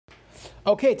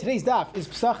Okay, today's daf is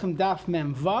Pesachim Daf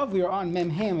Mem Vav. We are on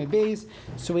Mem Ham and Beis.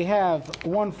 So we have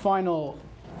one final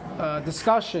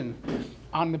discussion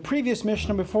on the previous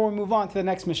Mishnah before we move on to the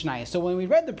next Mishnah. So when we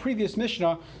read the previous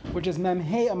Mishnah, which is Mem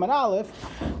Hey Amar Aleph,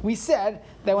 we said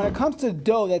that when it comes to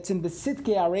dough that's in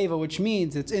Besitke Areva, which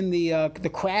means it's in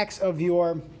the cracks of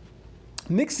your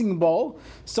mixing bowl,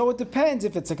 so it depends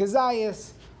if it's a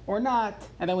kazayas or not.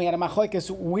 And then we had a machlokes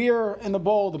where in the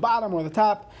bowl, the bottom or the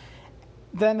top.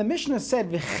 Then the Mishnah said,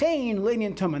 V'chein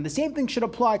le'inyan tumah. And the same thing should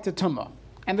apply to tumah.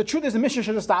 And the truth is the Mishnah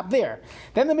should have stopped there.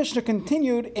 Then the Mishnah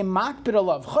continued, Im makbid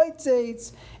alav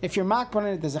chaytzeitz. If you're makbid on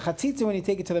it, there's a chatzitza when you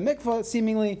take it to the mikvah,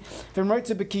 seemingly. If you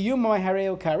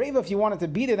want it to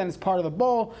be there, then it's part of the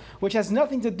bowl, which has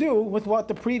nothing to do with what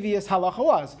the previous halacha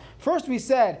was. First we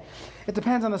said, it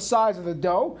depends on the size of the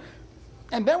dough.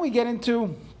 And then we get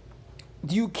into,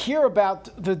 do you care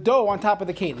about the dough on top of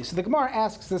the keli? So the Gemara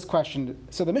asks this question.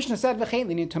 So the Mishnah said, so 3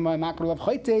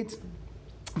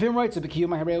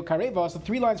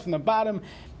 lines from the bottom,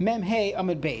 Mem Hey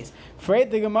Amid Beis. Fred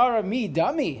the Gemara, me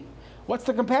dummy. What's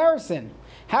the comparison?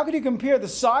 How could you compare the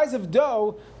size of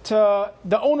dough to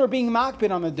the owner being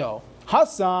makbid on the dough?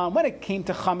 Hassan, when it came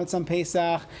to chametz on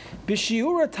Pesach,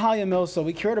 b'shiura talia milso,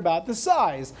 we cared about the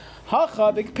size.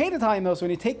 Hacha b'kpeda talia milso,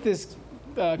 when you take this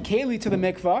keli to the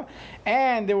mikvah,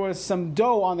 and there was some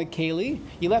dough on the keli,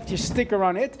 you left your sticker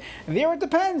on it. There it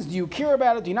depends. Do you care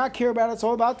about it? Do you not care about it? It's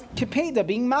all about kipeda,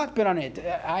 being makbid on it.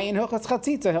 Ayin hilchas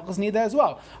chatzitza, hilchas nida as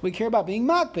well. We care about being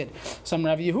makbid. Some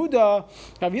Rav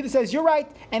Yehuda says, you're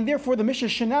right, and therefore the Mishnah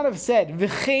should not have said,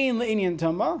 v'chein le'inyan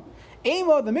tumah.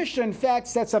 Emo, the Mishnah in fact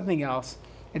said something else.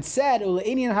 It said,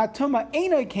 u'le'inyan hatumah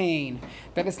eino kain,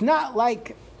 that it's not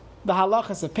like the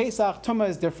halachas of Pesach, tumah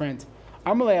is different.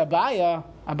 Amalei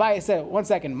Abaya said, 1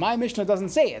 second, my Mishnah doesn't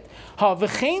say it. Ha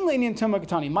v'chein le'inyan tumah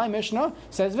katani. My Mishnah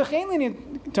says v'chein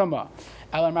le'inyan tumah.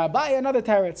 Elam Abaya, another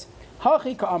teretz.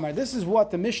 Hachi ka'amar. This is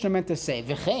what the Mishnah meant to say.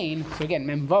 V'chein, so again,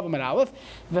 Mem Vav Amar Aleph.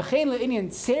 V'chein le'inyan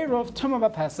tzerov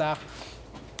tumah b'Pesach.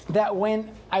 That when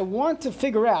I want to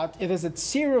figure out if there's a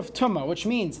tzerov tumah, which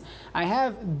means I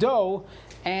have dough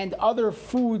and other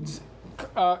foods,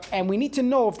 and we need to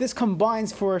know if this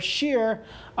combines for a shear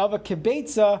of a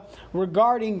kibetza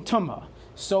regarding tumah.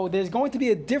 So there's going to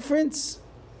be a difference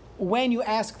when you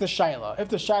ask the shaila. If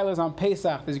the shaila is on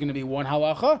Pesach, there's going to be one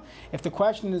halacha. If the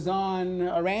question is on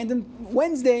a random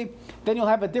Wednesday, then you'll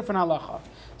have a different halacha.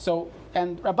 So,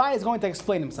 and Rabbi is going to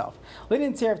explain himself. There's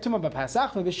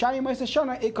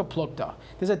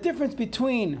a difference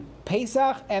between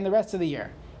Pesach and the rest of the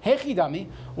year. Hechidami,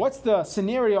 what's the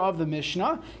scenario of the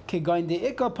Mishnah? So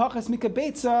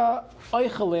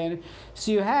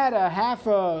you had a half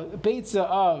a beitza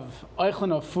of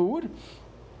eichlin of food,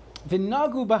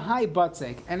 v'nagu b'hai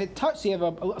batzek, and it touched. So you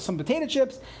have some potato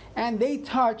chips, and they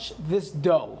touch this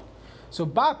dough. So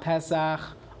ba Pesach,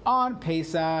 on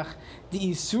Pesach, the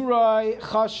isurai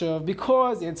chashav,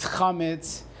 because it's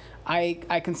chametz,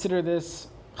 I consider this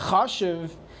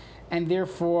chashav, and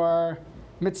therefore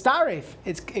mitzdaref.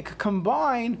 It could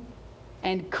combine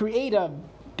and create a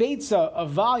beitza, a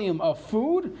volume of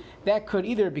food that could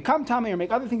either become tamei or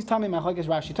make other things tamei. Machlokes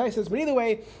Rashi Taisus, but either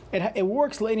way, it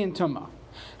works le'inyan tumah.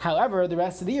 However, the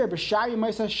rest of the year, b'shari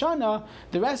ma'aseh shana,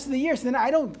 the rest of the year, so then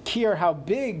I don't care how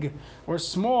big or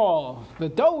small the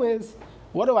dough is.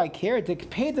 What do I care? To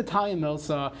pay the talia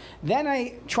milsa. Then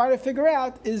I try to figure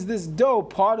out, is this dough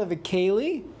part of the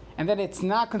keli, and then it's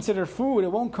not considered food,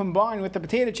 it won't combine with the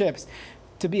potato chips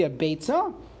to be a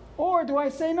beitza? Or do I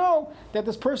say no, that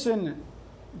this person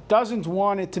doesn't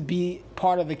want it to be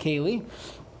part of the keli,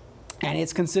 and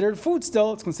it's considered food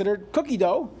still, it's considered cookie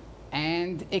dough,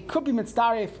 and it could be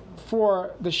mitzdaref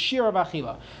for the shear of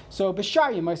achila. So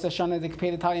b'shar yemoseh shana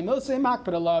dekpei talia milsa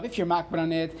makbid alav. If you're makbid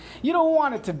on it, you don't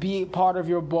want it to be part of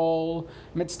your bowl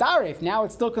mitzdaref. Now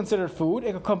it's still considered food.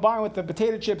 It could combine with the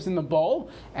potato chips in the bowl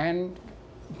and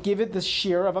give it the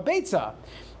shear of a beitza.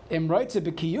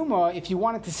 If you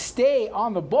want it to stay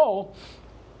on the bowl,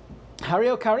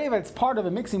 Hareo Kareva, it's part of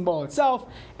the mixing bowl itself,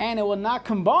 and it will not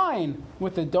combine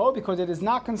with the dough because it is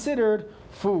not considered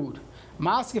food.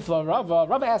 Maskifla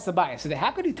Rava asked Abaya, so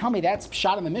how could you tell me that's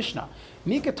shot in the Mishnah?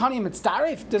 Mika Tani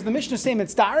Mitzdarif? Does the Mishnah say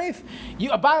Mitzdarif?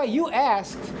 Abaya, you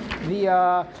asked the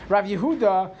Rav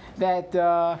Yehuda that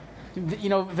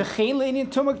v'chein le'inyan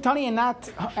tumah katani and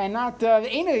not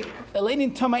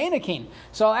le'inyan tumah einakin.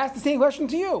 So I'll ask the same question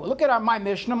to you. Look at my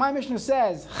Mishnah. My Mishnah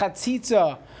says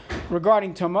chatzitza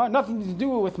regarding tumah, nothing to do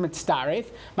with mitzdaref.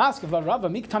 Maskav Rava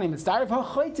miktani mitzdaref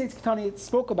ha'chaytzitz katani. It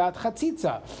spoke about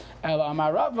chatzitza. El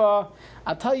Amar Rava.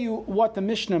 I'll tell you what the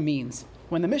Mishnah means.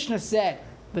 When the Mishnah said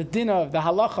the din of the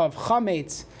halacha of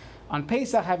chametz on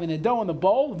Pesach, having a dough in the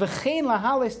bowl. V'chein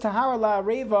lahalis tahara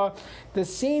la'areva. The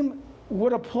same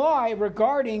would apply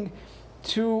regarding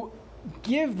to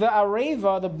give the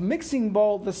areva, the mixing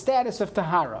bowl, the status of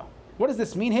tahara. What does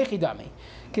this mean? Hechidami.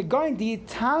 Kegoin di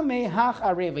tame hach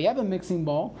areva. You have a mixing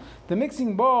bowl. The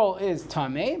mixing bowl is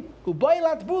tame,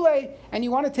 ubaylat bule, and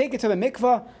you want to take it to the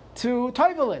mikvah to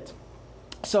toivel it.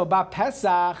 So ba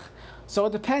Pesach. So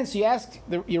it depends. So you ask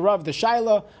your Rav the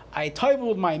Shaila, I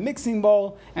toiveled my mixing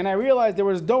bowl, and I realized there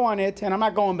was dough on it, and I'm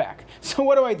not going back. So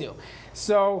what do I do?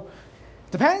 So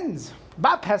depends.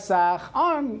 Ba Pesach,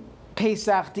 on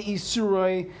Pesach the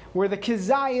Isuroi, where the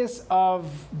kizayis of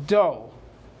dough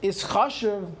is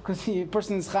chashuv, because the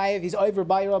person is chayiv, he's over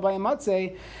by Rabbi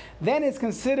Matzeh, then it's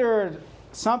considered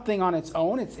something on its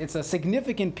own. It's a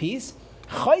significant piece.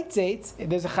 Chaytzeit,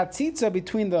 there's a chatzitza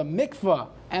between the mikvah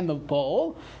and the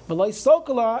bowl. V'loi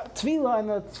sokala tefillah, and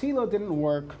the tefillah didn't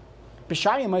work.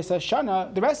 B'shayim ma'isa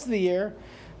shana, the rest of the year,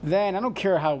 then I don't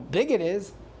care how big it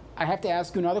is, I have to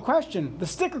ask you another question. The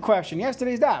sticker question,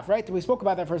 yesterday's daf, right? We spoke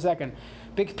about that for a second.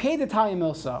 Big pay the talia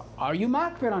milsa. Are you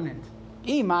makbid on it?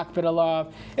 Makbid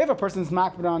alav. If a person's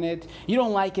makbid on it, you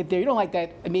don't like it there, you don't like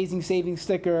that amazing saving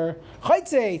sticker.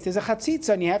 Chaytzeit, there's a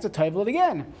chatzitza, and you have to toivel it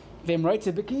again. If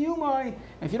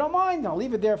you don't mind, I'll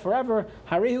leave it there forever.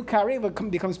 Harehu kareva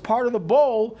becomes part of the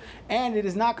bowl, and it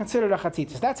is not considered a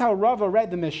chatzitza. That's how Rava read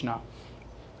the Mishnah.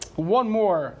 One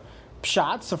more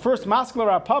pshat. So first, Maskler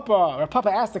Rav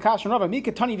Papa asked the Kashan Rava,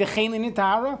 Mikatani v'cheilin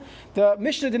tahara. The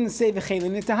Mishnah didn't say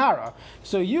v'cheilin tahara.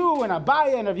 So you and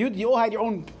Abaya and Rav Yehuda, you all had your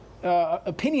own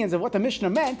opinions of what the Mishnah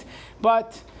meant,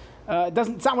 but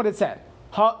it's not what it said.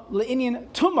 Le'inyan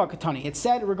tumah katani. It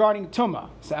said regarding tumah.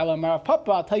 So Rav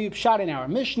Papa, I'll tell you pshat in our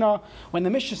Mishnah. When the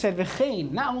Mishnah said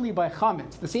v'chein, not only by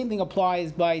chametz, the same thing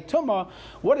applies by tumah.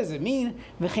 What does it mean?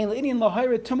 V'chein le'inyan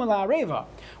lahayre tumah la'areva.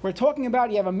 We're talking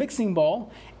about you have a mixing bowl,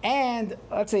 and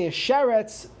let's say a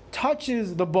sheretz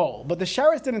touches the bowl, but the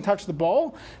sheretz didn't touch the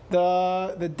bowl.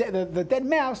 The dead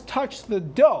mouse touched the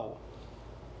dough.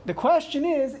 The question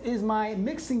is my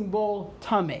mixing bowl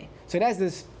tameh? So it has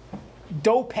this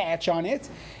dough patch on it,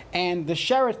 and the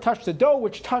sheretz touched the dough,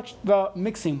 which touched the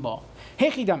mixing bowl.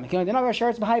 Hechidami.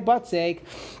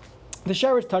 The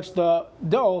sheretz touched the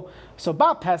dough. So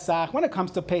ba Pesach, when it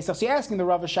comes to Pesach, so you're asking the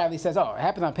Rav Shaili, says, oh, it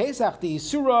happened on Pesach, the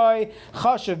Isuroi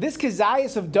chashav, this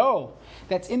kizayis of dough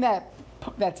that's in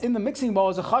the mixing bowl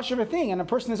is a chashav thing, and a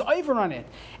person is over on it.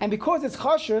 And because it's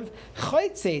chashav,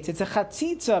 chaytzeit, it's a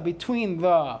chatzitza between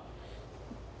the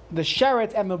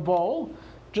sheretz and the bowl.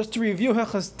 Just to review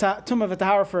Hilchos Tumah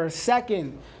v'Tahara for a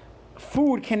second,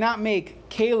 food cannot make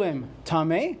kalim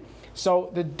tameh. So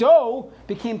the dough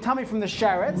became tameh from the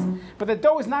sheretz, but the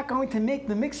dough is not going to make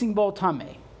the mixing bowl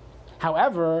tameh.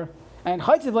 However, and the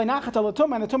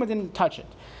tumah didn't touch it.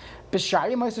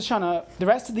 The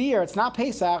rest of the year, it's not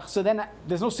Pesach, so then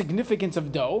there's no significance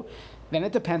of dough. Then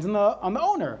it depends on the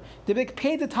owner. The big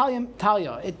pay the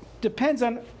talia. It depends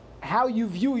on how you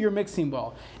view your mixing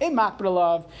bowl. In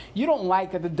makbid, you don't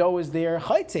like that the dough is there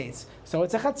chaytzes, so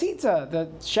it's a chatzitza. The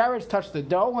sheretz touched the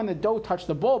dough and the dough touched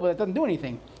the bowl, but it doesn't do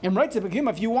anything. In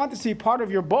if you want this to be part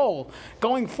of your bowl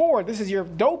going forward, this is your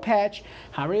dough patch,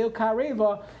 hareu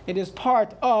kareva, it is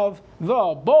part of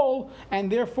the bowl,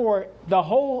 and therefore the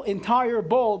whole entire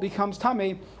bowl becomes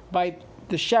tameh by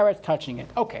the sheretz touching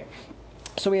it. Okay.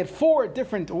 So we had 4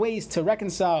 different ways to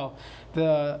reconcile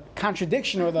the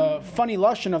contradiction or the funny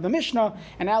lashon of the Mishnah,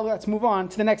 and now let's move on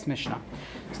to the next Mishnah.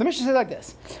 So the Mishnah says like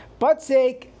this: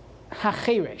 Batzek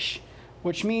hacheresh,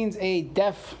 which means a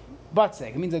deaf batzek.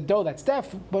 It means a dough that's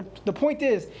deaf. But the point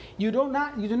is, you do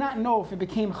not know if it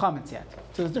became chametz yet.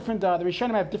 So there's different. The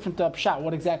Rishonim have different pshat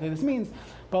what exactly this means.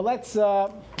 But let's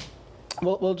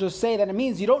we'll just say that it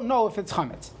means you don't know if it's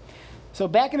chametz. So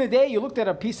back in the day, you looked at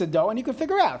a piece of dough and you could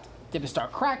figure out. Did it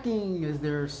start cracking? Is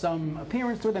there some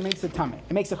appearance to it that makes it tameh?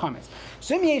 It makes it chametz.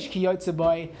 So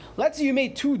let's say you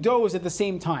made 2 doughs at the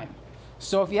same time.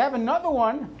 So if you have another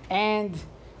one and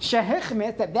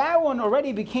shehechmet, that one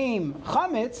already became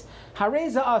chametz,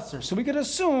 hareza aser. So we could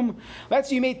assume, let's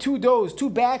say you made 2 doughs, 2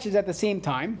 batches at the same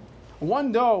time.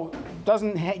 One dough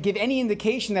doesn't give any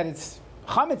indication that it's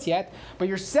chametz yet, but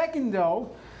your second dough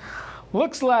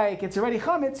looks like it's already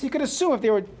chametz. You could assume if they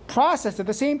were processed at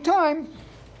the same time,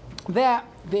 that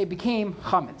they became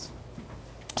chametz.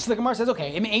 So the Gemara says,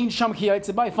 okay,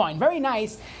 fine, very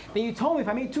nice that you told me if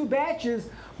I made 2 batches,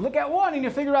 look at one and you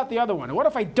figure out the other one. What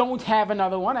if I don't have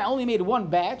another one? I only made 1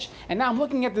 batch, and now I'm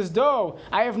looking at this dough.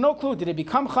 I have no clue. Did it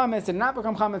become chametz? Did it not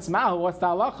become chametz? Mahu, what's the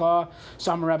halacha?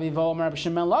 So I'm Rabbi Vo, Rabbi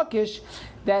Shimon Lakish,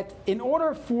 that in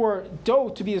order for dough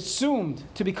to be assumed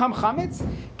to become chametz,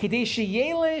 kedei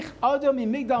sheyelech adam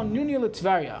imigdal nuni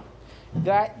l'tveria.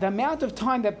 that the amount of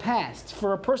time that passed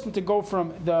for a person to go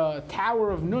from the Tower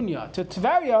of Nunya to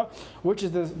Tveria, which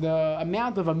is the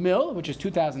amount of a mill, which is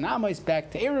 2,000 amos,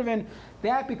 back to Eruvin,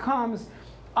 that becomes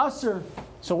Usr.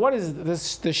 So what is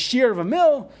this? The shear of a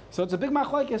mill? So it's a big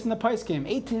machlokes in the Paiskim.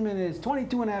 18 minutes,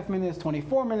 22 and a half minutes,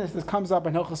 24 minutes. This comes up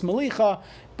in Hilchos Melicha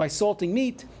by salting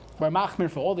meat, where Machmir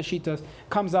for all the Shitas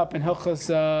comes up in Hilchos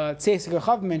Tzeisik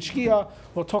Chavim and Shkia.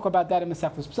 We'll talk about that in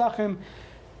Masechtas Pesachim.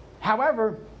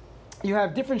 However, you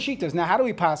have different shitas. Now, how do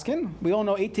we paskin? We all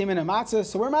know 18-minute matzah,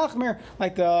 so we're machmir.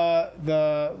 Like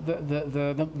the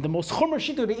most chomer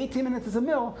shita would be 18 minutes is a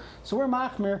mill, so we're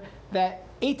machmir that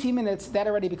 18 minutes that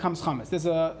already becomes chametz. There's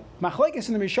a machlokes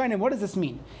in the Rishonim. What does this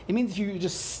mean? It means if you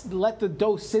just let the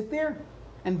dough sit there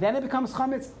and then it becomes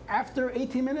chametz after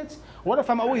 18 minutes. What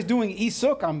if I'm always doing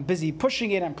isuk? I'm busy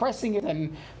pushing it and pressing it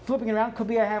and flipping it around. Could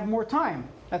be I have more time.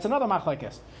 That's another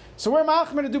machlokes. So we're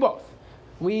machmir to do both.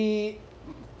 We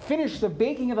finish the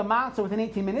baking of the matzah within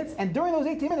 18 minutes, and during those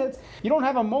 18 minutes, you don't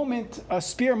have a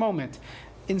spare moment.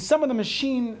 In some of the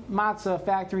machine matzah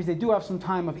factories, they do have some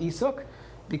time of isuk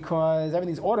because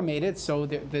everything's automated. So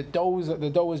the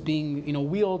dough is being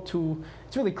wheeled to.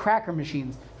 It's really cracker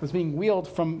machines. So it's being wheeled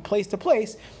from place to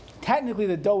place. Technically,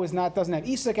 the dough doesn't have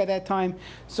isuk at that time.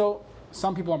 So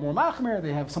some people are more machmir.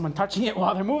 They have someone touching it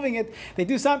while they're moving it. They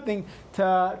do something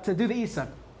to do the isuk.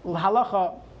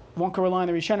 Halacha. One can rely on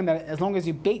the Rishonim that as long as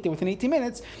you baked it within 18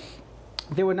 minutes,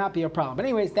 there would not be a problem. But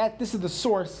anyways, this is the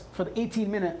source for the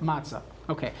 18-minute matzah.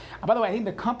 Okay. By the way, I think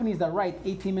the companies that write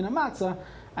 18-minute matzah,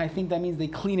 I think that means they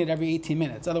clean it every 18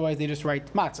 minutes. Otherwise, they just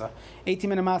write matzah.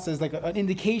 18-minute matzah is like an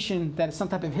indication that some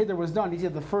type of hiddur was done, either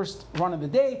the first run of the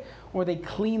day, or they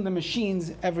clean the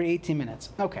machines every 18 minutes.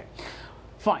 Okay.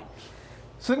 Fine.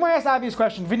 So the Gemara asks the obvious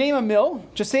question: if you name a mill,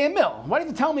 just say a mill. Why do you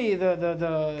have to tell me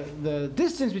the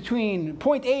distance between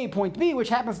point A and point B, which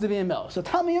happens to be a mill? So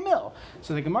tell me a mill.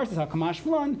 So the Gemara says, "Hakamash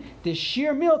Blan, the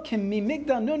sheer mill can be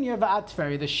Migdal Nunya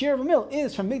v'Atferia. The sheer of a mill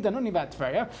is from Migdal Nunya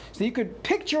v'Atferia." So you could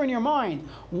picture in your mind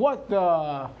what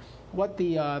the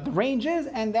range is,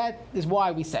 and that is why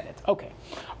we said it. Okay.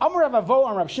 Amar Rav Avo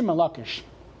and Rav Shimon Lakish,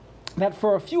 that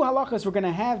for a few halachas we're going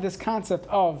to have this concept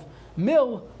of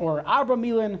mill or arba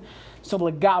milin. So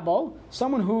legabo,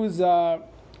 someone who's,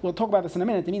 we'll talk about this in a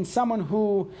minute, it means someone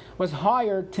who was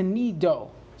hired to knead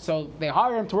dough. So they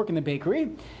hire him to work in the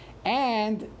bakery,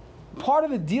 and part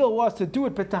of the deal was to do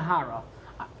it b'tahara.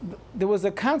 There was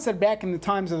a concept back in the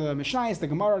times of the Mishnayos, the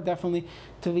Gemara definitely,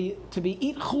 to be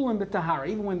eat chulin b'tahara,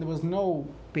 even when there was no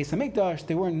Beis Hamikdash,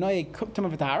 they weren't noyeg tum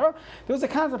b'tahara. There was a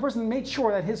concept person made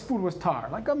sure that his food was tar,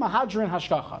 like a mahadrin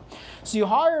hashkacha. So you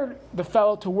hired the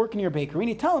fellow to work in your bakery, and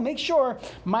you tell him, make sure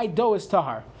my dough is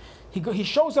tahar. He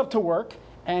shows up to work,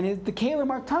 and the kelim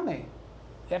are tameh.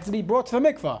 They have to be brought to the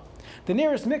mikvah. The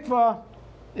nearest mikvah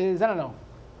is,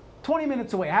 20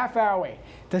 minutes away, half hour away.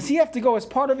 Does he have to go as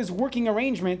part of his working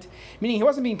arrangement, meaning he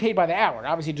wasn't being paid by the hour,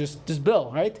 obviously just bill,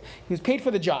 right? He was paid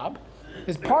for the job.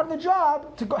 It's part of the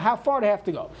job to go how far to have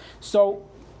to go. So,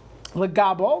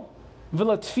 legabo,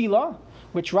 villa tefila,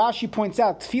 which Rashi points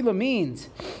out, tefila means,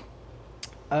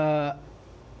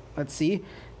 let's see,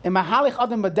 imahalich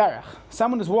adam baderech,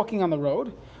 someone is walking on the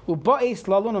road, uba'es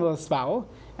lalun v'laspal,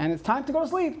 and it's time to go to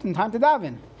sleep and time to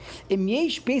daven. Im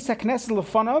yesh beis hakneset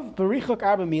lefanav berichuk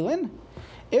arba milin.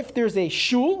 If there's a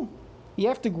shul, you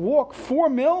have to walk 4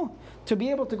 mil to be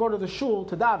able to go to the shul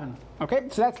to daven. Okay,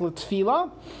 so that's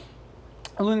l'tefila.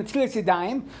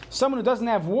 Someone who doesn't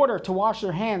have water to wash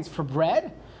their hands for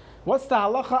bread. What's the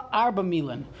halacha arba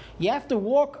milin? You have to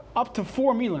walk up to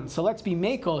 4 milin. So let's be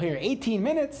makel here. 18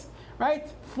 minutes, right?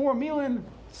 4 milin,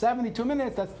 72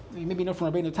 minutes. That's maybe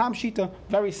from Rabbeinu Tam Shita.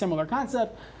 Very similar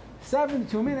concept.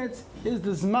 72 minutes is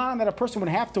the zman that a person would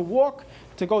have to walk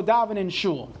to go daven in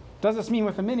shul. Does this mean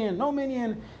with a minyan? No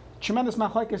minyan. Tremendous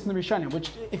machlekes in the Rishonim,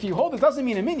 which if you hold it doesn't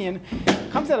mean a minyan,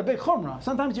 comes out a big chumrah.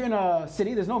 Sometimes you're in a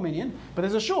city, there's no minyan, but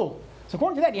there's a shul. So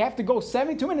according to that, you have to go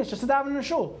 72 minutes just to daven in a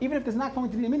shul, even if there's not going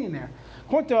to be a minyan there.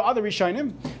 According to other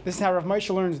Rishonim, this is how Rav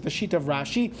Moshe learns the sheet of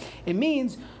Rashi, it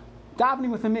means davening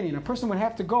with a minyan. A person would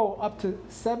have to go up to,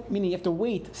 meaning you have to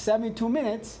wait 72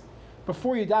 minutes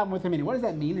before you daven with a minyan. What does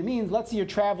that mean? It means, let's say you're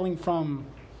traveling from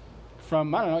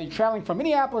you're traveling from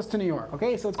Minneapolis to New York,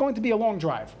 okay? So it's going to be a long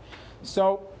drive.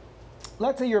 So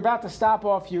let's say you're about to stop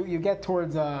off, you get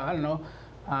towards, I'll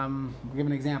give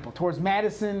an example, towards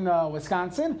Madison,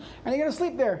 Wisconsin, and you're going to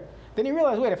sleep there. Then you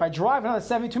realize, wait, if I drive another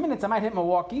 72 minutes, I might hit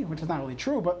Milwaukee, which is not really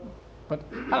true, but I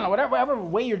don't know, whatever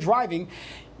way you're driving,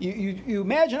 you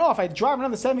imagine, if I drive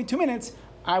another 72 minutes,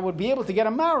 I would be able to get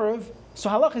a Marav. So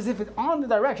halach is if it's on the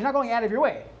direction, not going out of your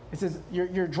way. It says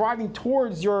you're driving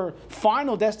towards your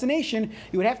final destination,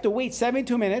 you would have to wait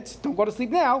 72 minutes, don't go to sleep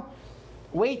now,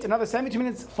 wait another 72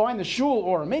 minutes, find the shul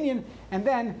or a minyan, and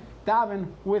then daven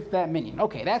with that minyan.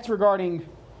 Okay, that's regarding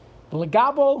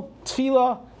legabel,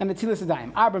 tefillah, and the tefillah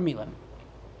sedayim, arba milan.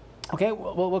 Okay,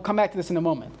 we'll come back to this in a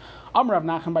moment. Amar Rav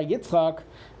Nachman bar Yitzchak,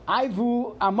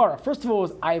 Aivu Amara. First of all,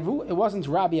 it was Aivu, it wasn't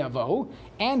Rabbi Avohu,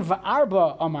 and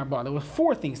Va'arba Amarba. There were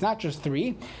 4 things, not just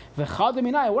 3. V'chad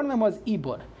minai, one of them was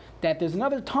Ibud. That there's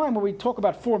another time where we talk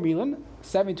about 4 milan,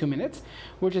 72 minutes,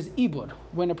 which is Ibud,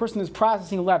 when a person is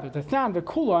processing leather. The Than, the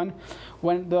Kulan,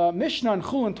 when the Mishnah in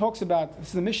Chulin talks about, this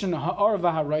is the Mishnah Ha'ar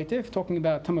V'Haraitif, talking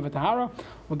about Tumah V'Tahara,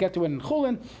 we'll get to it in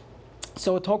Chulin.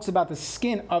 So it talks about the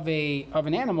skin of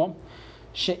an animal.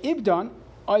 She'ibdan,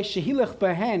 let's say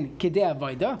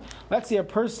a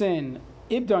person,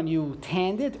 ibdan, you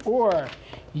tanned it or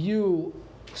you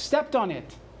stepped on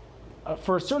it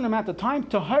for a certain amount of time,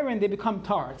 to hiren, they become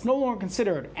tar. It's no longer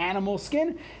considered animal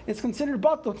skin, it's considered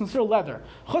batal, it's considered leather.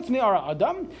 Chutz me'ara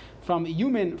adam, from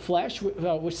human flesh,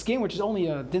 with skin, which is only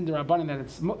a din d'rabbanan that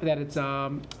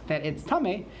it's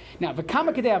tameh. Now,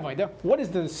 v'kama kedei avoda, what is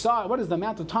the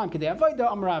amount of time kedei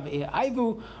avoda? Amar Rav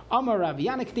Aivu, Amar Rav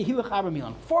Yana kedei hilach arba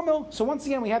milan. 4 mil. So once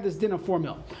again, we have this din of 4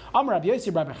 mil. Amar Rav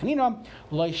Yossi bar Chanina,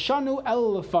 lo yishanu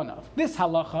el lefanav. This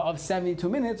halacha of 72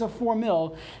 minutes of 4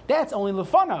 mil, that's only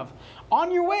lefanav,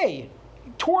 on your way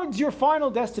towards your final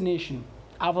destination.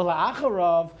 Aval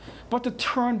ha'acharav, but to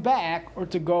turn back or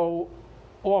to go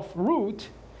off route,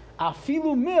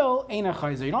 afilu mil eina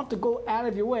chayzer. You don't have to go out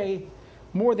of your way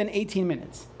more than 18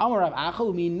 minutes. Amar Rav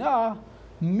Achal mina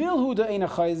milhuda eina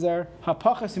chayzer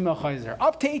hapachas mil chayzer.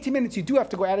 Up to 18 minutes, you do have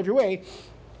to go out of your way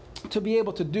to be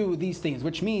able to do these things.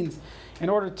 Which means, in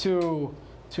order for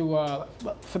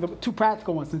the 2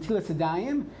 practical ones, Netilas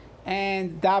Sedayim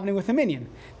and davening with a minyan.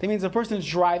 That means the person is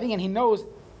driving and he knows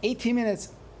 18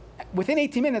 minutes, within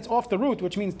 18 minutes off the route,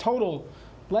 which means total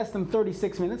less than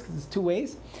 36 minutes because it's 2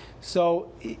 ways.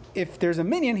 So if there's a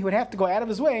minyan, he would have to go out of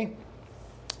his way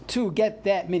to get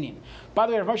that minyan. By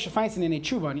the way, Rav Moshe Feinstein in a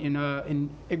tshuva in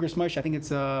Igros Moshe, I think it's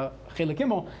Chelik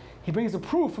Gimel, he brings a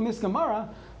proof from this Gemara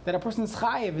that a person is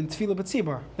chayiv in tefillah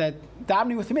b'tzibur, that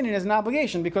davening with the minyan is an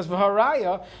obligation, because for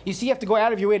haraya, you see you have to go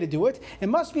out of your way to do it. It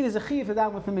must be there's a chiyuv to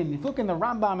daven with the minyan. If you look in the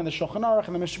Rambam and the Shulchan Aruch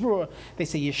and the Mishmur, they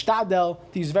say yishtadel,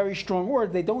 these very strong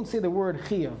words, they don't say the word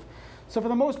chiyuv. So for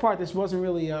the most part, this wasn't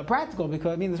really practical,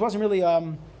 because this wasn't really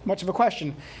much of a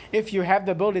question. If you have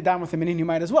the ability to daven with the minyan, you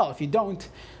might as well. If you don't,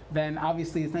 then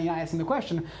obviously it's not you're not asking the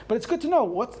question. But it's good to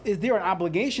know, is there an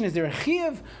obligation? Is there a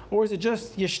chiyuv? Or is it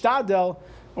just yishtadel?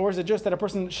 Or is it just that a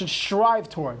person should strive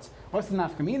towards? What's the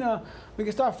nafkamina? We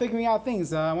can start figuring out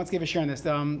things. I want to give a share on this.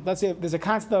 Let's say there's a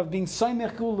concept of being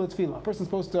soymech gul l'tefillah. A person's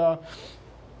supposed to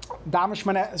daven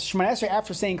Shemona Esrei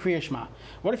after saying Kriya Shema.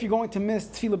 What if you're going to miss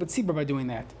tefillah b'tzibur by doing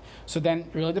that? So then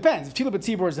it really depends. If tefillah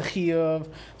b'tzibur is a chiyuv,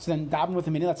 so then daven with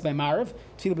the minyan, that's by marav.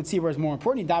 Tefillah b'tzibur is more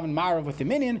important. You daven marav with the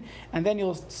minyan, and then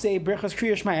you'll say Birchas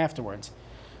Kriya Shema afterwards.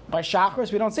 By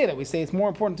Shachris, we don't say that. We say it's more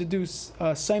important to do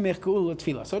Saimech Geula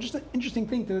Tefillah. So just an interesting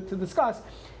thing to discuss,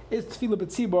 is Tefillah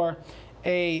B'tzibur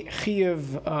a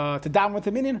chiyuv to daven with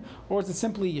the minyan, or is it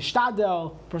simply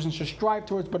Yishtadel, person should strive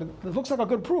towards, but it looks like a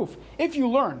good proof. If you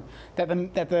learn that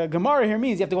the Gemara here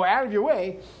means you have to go out of your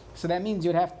way, so that means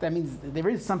there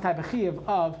is some type of chiyuv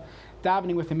of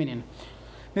davening with the minyan.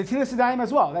 Netilas Sedayim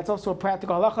as well. That's also a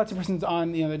practical halacha. Let's say a person's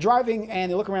on they're driving and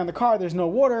they look around the car, there's no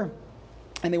water,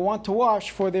 and they want to wash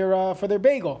for their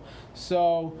bagel.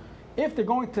 So if they're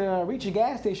going to reach a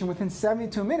gas station within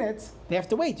 72 minutes, they have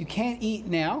to wait. You can't eat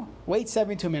now. Wait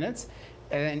 72 minutes.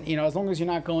 And as long as you're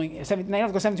not going, you don't have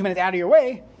to go 72 minutes out of your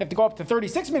way. You have to go up to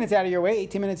 36 minutes out of your way,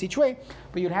 18 minutes each way.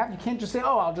 But you can't just say,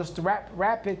 I'll just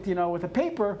wrap it, with a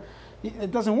paper.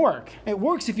 It doesn't work. It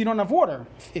works if you don't have water.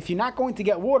 If you're not going to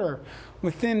get water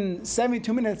within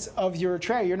 72 minutes of your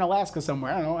tray, you're in Alaska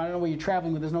somewhere. I don't know where you're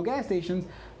traveling, but there's no gas stations.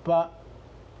 But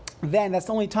then that's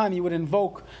the only time you would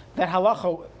invoke that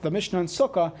halacha, the Mishnah and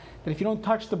Sukkah, that if you don't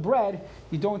touch the bread,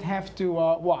 you don't have to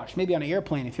wash. Maybe on an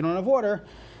airplane if you don't have water,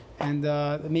 and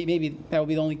maybe that would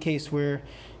be the only case where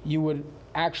you would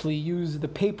actually use the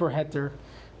paper heter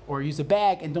or use a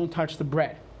bag and don't touch the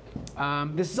bread.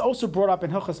 This is also brought up in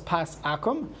Hilchos Pas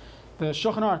Akum. The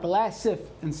Shulchan Aruch, the last sif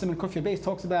in Siman Kuf Yud Beis,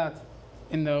 talks about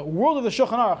in the world of the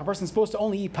Shulchan Aruch, a person's supposed to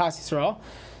only eat Pas Yisrael.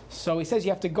 So he says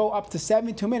you have to go up to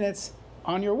 72 minutes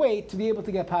on your way to be able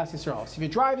to get Pas Yisrael. So if you're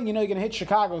driving, you're going to hit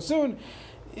Chicago soon,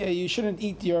 you shouldn't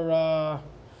eat your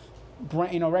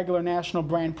regular national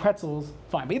brand pretzels.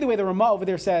 Fine. But either way, the Ramah over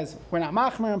there says we're not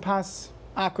machmer and Pas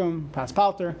Akum, Pas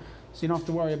Palter, so you don't have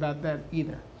to worry about that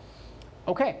either.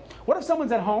 Okay, what if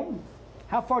someone's at home?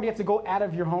 How far do you have to go out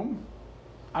of your home?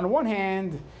 On one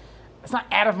hand, it's not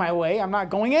out of my way. I'm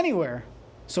not going anywhere.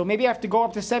 So maybe I have to go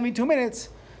up to 72 minutes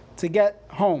to get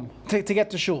home, to get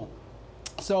to shul.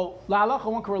 So la'alacha,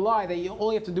 one can rely that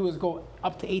all you have to do is go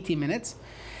up to 18 minutes.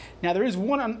 Now there's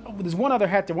one other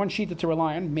heter, one sheet to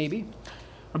rely on, maybe.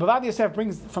 Rabbi Ovadia Yosef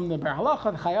brings from the Bar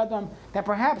Halacha, the Chayei Adam, that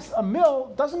perhaps a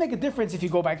mil doesn't make a difference if you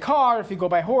go by car, if you go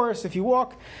by horse, if you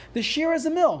walk. The shear is a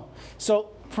mil. So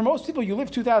for most people, you live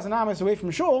 2,000 amas away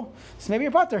from shul, so maybe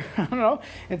you're butter. I don't know.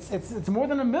 It's more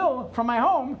than a mil from my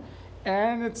home,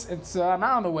 and it's not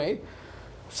on the way.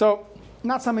 So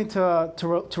not something to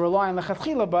rely on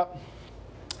lechatchila, but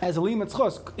as a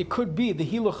limatzchos, it could be the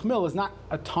hiluch mil is not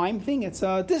a time thing; it's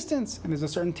a distance, and there's a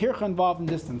certain tircha involved in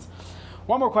distance.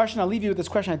 One more question. I'll leave you with this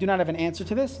question. I do not have an answer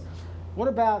to this. What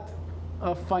about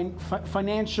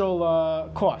financial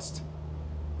cost?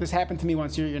 This happened to me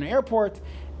once. You're in an airport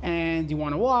and you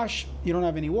want to wash. You don't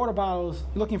have any water bottles.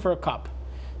 You're looking for a cup.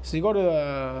 So you go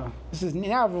to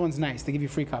now everyone's nice. They give you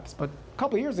free cups. But a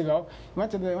couple of years ago, you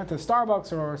went to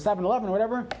Starbucks or 7-Eleven or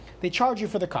whatever. They charge you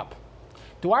for the cup.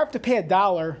 Do I have to pay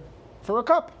 $1 for a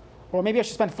cup? Or maybe I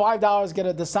should spend $5, get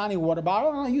a Dasani water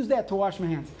bottle, and I'll use that to wash my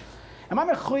hands. Am I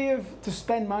mechuyev to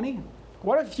spend money?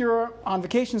 What if you're on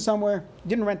vacation somewhere, you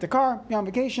didn't rent a car, you're on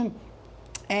vacation,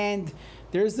 and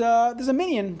there's a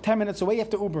minion 10 minutes away, you have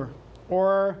to Uber,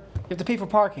 or you have to pay for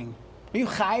parking. Are you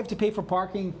chayiv to pay for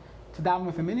parking to daven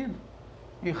with a minion?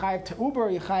 Are you chayiv to Uber? Are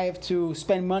you chayiv to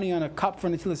spend money on a cup for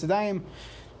Netilas Yadayim?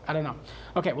 I don't know.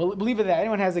 Okay, we'll leave it there.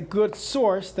 Anyone has a good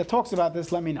source that talks about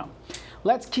this, let me know.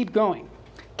 Let's keep going.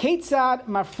 Ketzad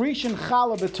mafrishin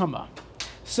challah b'tumah.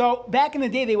 So back in the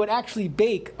day, they would actually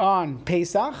bake on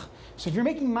Pesach. So if you're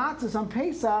making matzahs on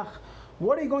Pesach,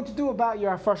 what are you going to do about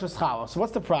your hafrashas challah? So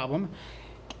what's the problem?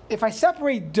 If I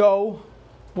separate dough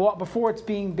before it's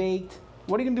being baked,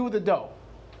 what are you going to do with the dough?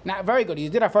 Now, very good. You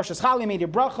did hafrashas challah, you made your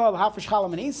bracha, hafresh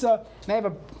challah menisa, and I have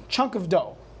a chunk of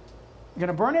dough. You're going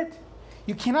to burn it?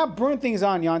 You cannot burn things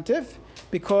on Yontif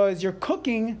because you're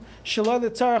cooking shaloi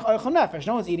l'tzarech oichel nefesh.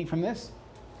 No one's eating from this.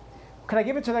 Could I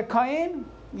give it to the kohen?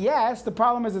 Yes. The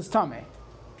problem is it's tameh,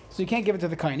 so you can't give it to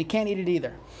the kohen. He can't eat it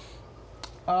either.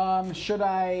 Should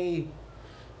I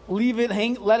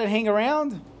let it hang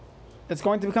around? It's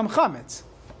going to become chametz.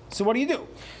 So what do you do?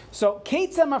 So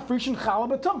ketzad mafrishin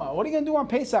challah b'tumah. What are you going to do on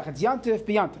Pesach? It's yantif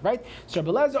b'yantif, right? So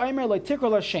Rabbi Eliezer Omer lo tikra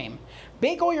l'shem.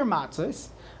 Bake all your matzahs.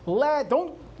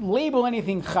 Don't label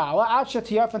anything challah ad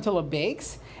shetiyaf until it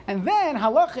bakes. And then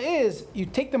halacha is you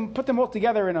put them all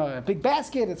together in a big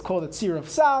basket. It's called a tzir of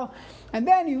sal. And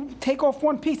then you take off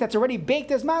one piece that's already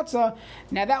baked as matzah.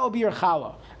 Now that will be your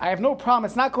challah. I have no problem.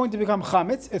 It's not going to become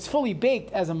chametz. It's fully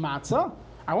baked as a matzah.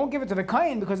 I won't give it to the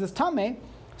kohen because it's tameh.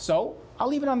 So I'll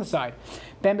leave it on the side.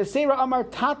 Ben Beseira Amar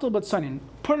Tatul Batsanin.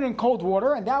 Put it in cold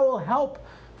water, and that will help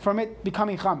from it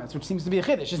becoming chametz, which seems to be a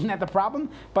chiddush. Isn't that the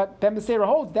problem? But Ben Beseira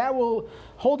holds that will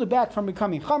hold it back from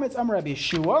becoming chametz. Amar Rabbi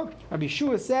Yeshua. Rabbi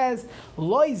Yeshua says,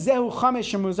 Loi zehu chametz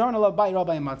shemuzarn alav bai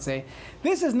rabbi matzeh.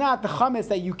 This is not the chametz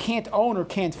that you can't own or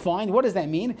can't find. What does that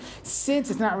mean? Since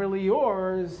it's not really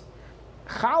yours,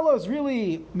 challah is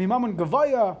really mimamun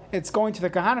gavaya. It's going to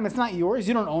the kahanim. It's not yours.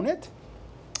 You don't own it.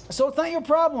 So it's not your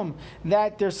problem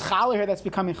that there's challah here that's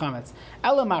becoming chametz.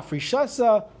 Ela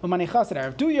mafrishasa l'manichas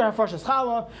erev. Do your hafrashas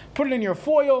challah, put it in your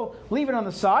foil, leave it on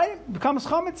the side, it becomes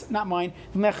chametz, not mine.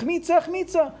 Mechmitza,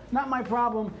 chmitza, not my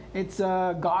problem. It's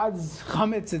God's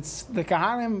chametz, it's the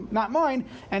kahanim, not mine,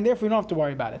 and therefore you don't have to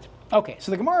worry about it. Okay, so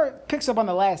the Gemara picks up on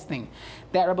the last thing,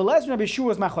 that Rabbi Eliezer and Rabbi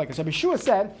Yeshua is machlekes. Rabbi Yeshua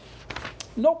said,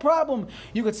 no problem,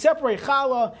 you could separate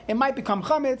challah, it might become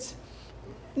chametz,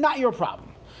 not your problem.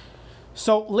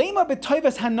 So, lema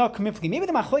b'toivas hana k'mifli. Maybe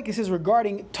the machlekes is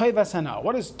regarding toivas hana.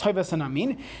 What does toivas hana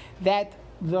mean? That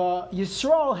the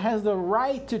Yisrael has the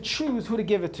right to choose who to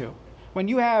give it to. When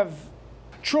you have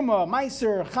truma,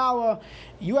 meiser, challah,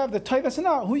 you have the toivas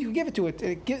hana, who you can give it to.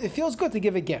 It feels good to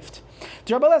give a gift.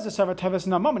 The Rabbi Eliezer said toivas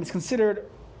hana moment is considered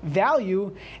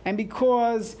value, and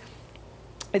because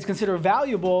it's considered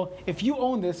valuable, if you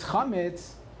own this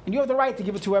chametz, and you have the right to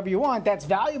give it to whoever you want, that's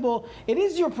valuable. It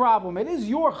is your problem. It is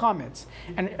your chametz.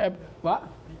 And what?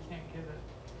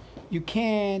 You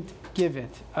can't give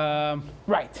it.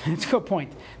 Right. It's a good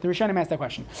point. The Rishonim asked that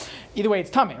question. Either way,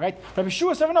 it's tameh, right? Rabbi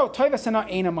Yeshua said, no, toivas hana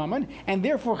eina mammon, and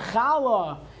therefore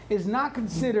challah is not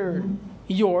considered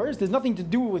yours. There's nothing to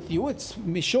do with you. It's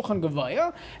mishulchan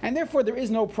gavaya, and therefore there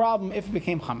is no problem if it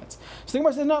became chametz. So the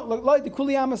Gemara says, no, like the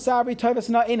kuliyam asabri toivas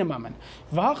hana eina mammon.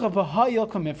 V'hacha b'hayil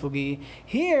kamiflugi.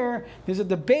 Here, there's a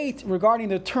debate regarding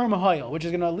the term hayil, which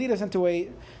is going to lead us into a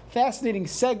fascinating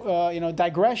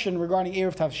digression regarding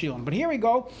Erev Tavshilin. But here we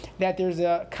go, that there's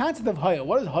a concept of hayil.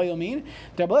 What does hayil mean?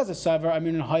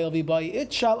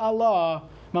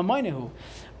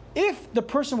 If the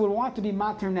person would want to be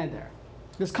mater neder,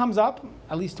 This comes up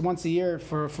at least once a year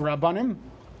for Rabbanim.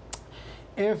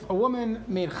 If a woman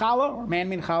made challah, or a man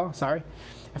made challah, sorry.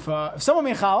 If someone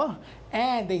made challah,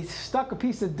 and they stuck a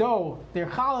piece of dough, their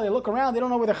challah, they look around, they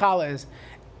don't know where the challah is.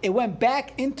 It went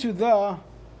back into the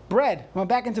bread, went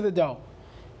back into the dough.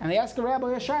 And they ask the rabbi,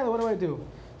 Yeshayla, what do I do?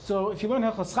 So if you learn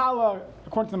Hilchos Challah,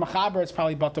 according to the Machaber, it's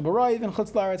probably Bata B'Roi, even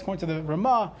Chutz La'aretz, according to the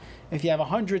Ramah, if you have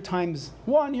 100 times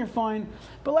 1, you're fine.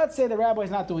 But let's say the rabbi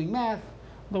is not doing math,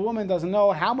 the woman doesn't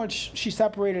know how much she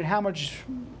separated, how much,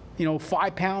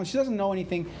 5 pounds, she doesn't know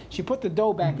anything. She put the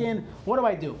dough back in, what do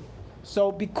I do?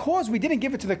 So because we didn't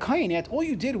give it to the kohen yet, all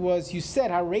you did was you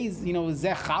said,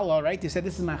 zeh challah, right? You said,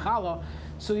 this is my challah.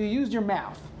 So you used your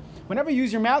mouth. Whenever you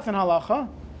use your mouth in halacha,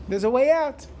 there's a way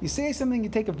out. You say something, you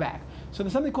take it back. So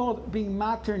there's something called being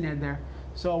mater neder.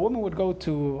 So a woman would go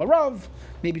to a rav.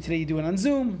 Maybe today you do it on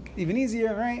Zoom, even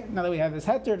easier, right? Now that we have this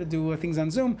heter to do things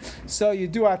on Zoom. So you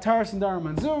do ataras and darim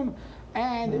on Zoom,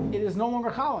 and it is no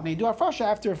longer challah. Now you do hafrasha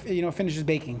after finishes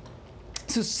baking.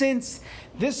 So since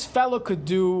this fellow could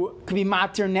be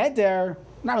mater neder,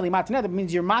 not really mater neder, it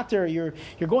means you're mater, you're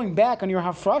going back on your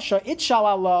hafrasha, it's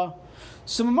shalallah.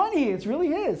 So money, it's really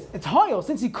his. It's hayil.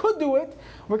 Since he could do it,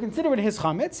 we're considering his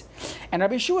chametz. And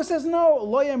Rabbi Yeshua says, no,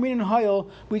 lo yamrin hayil.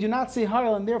 We do not say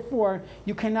hayil, and therefore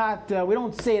you cannot. We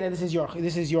don't say that this is your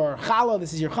challah,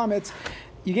 this is your chametz.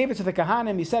 You gave it to the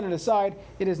kahanim, you set it aside.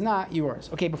 It is not yours.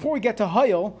 Okay. Before we get to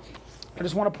hayil, I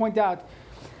just want to point out.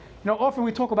 Often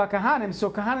we talk about kahanim.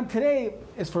 So kahanim today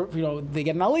is for they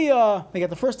get an aliyah, they get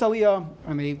the first aliyah,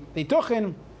 and they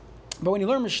tuchen. But when you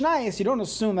learn Mishnayos, you don't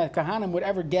assume that kahanim would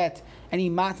ever get any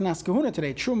matnas kahuna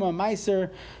today. Truma, meiser,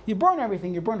 you burn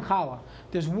everything, you burn challah.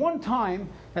 There's one time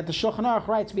that the Shulchan Aruch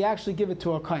writes we actually give it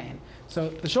to a kohen. So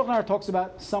the Shulchan Aruch talks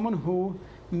about someone who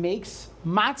makes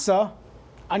matzah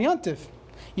on Yontif.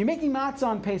 You're making matzah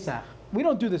on Pesach. We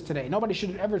don't do this today. Nobody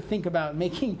should ever think about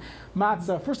making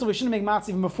matzah. First of all, we shouldn't make matzah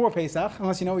even before Pesach,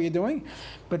 unless you know what you're doing.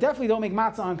 But definitely don't make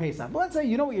matzah on Pesach. But let's say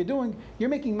you know what you're doing. You're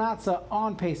making matzah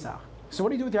on Pesach. So what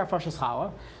do you do with your hafrashas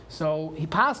challah? So he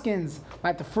paskins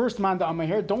like the first manda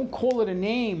amahir. Don't call it a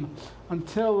name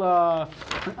until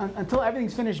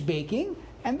everything's finished baking,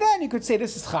 and then you could say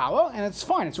this is challah, and it's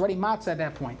fine. It's already matzah at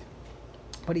that point.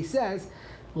 But he says,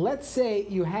 let's say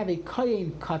you have a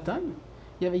kayin katan,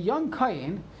 you have a young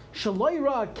kayin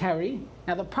shaloira keri.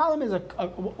 Now the problem is,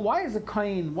 why is a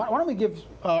kayin? Why don't we give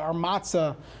our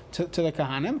matzah to the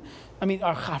kahanim? I mean,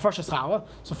 hafrashas challah.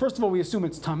 So first of all, we assume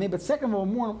it's tameh. But second of all,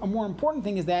 a more important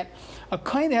thing is that a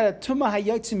kain that had a tumah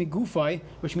hayotzi migufay,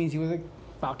 which means he was a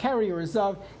balkari or a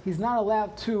zav, he's not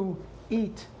allowed to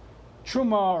eat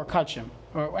truma or kachim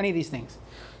or any of these things.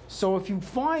 So if you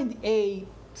find a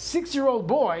 6-year-old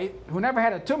boy who never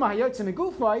had a tumah hayotzi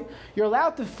migufay, you're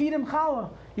allowed to feed him challah.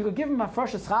 You could give him a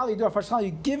hafrashas challah. You do a hafrashas challah.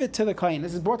 You give it to the kohen.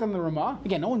 This is brought on the Ramah.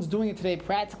 Again, no one's doing it today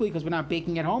practically because we're not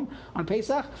baking at home on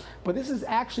Pesach. But this is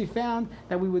actually found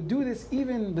that we would do this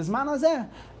even bisman hazeh.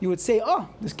 You would say, "Oh,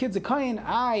 this kid's a kohen."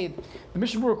 The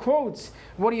Mishnah Berurah quotes,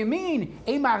 "What do you mean?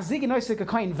 A machzik noisek a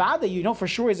kohen vada? You know for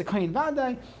sure he's a kohen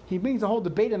vada." He brings a whole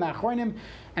debate in the Achronim.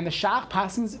 And the Shach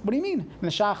passes, what do you mean? And the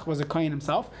Shach was a Kohen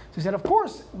himself. So he said, of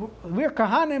course, we're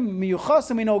Kahanim,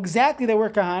 miyuchasim, we know exactly that we're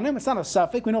Kahanim. It's not a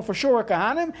suffix, we know for sure we're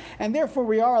Kahanim, and therefore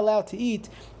we are allowed to eat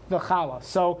the challah.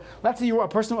 So let's say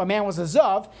a man was a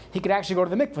Zav, he could actually go to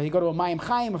the mikveh. He'd go to a Mayim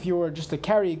Chaim. If you were just a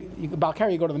carry, you go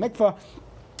to the mikveh.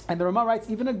 And the Ramah writes,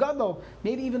 even a Gadol,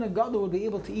 maybe even a Gadol would be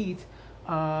able to eat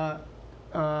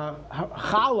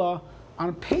challah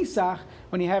on Pesach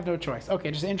when you have no choice. Okay,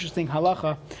 just an interesting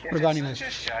halacha regarding this. If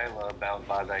it's such a shaila about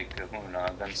Vadai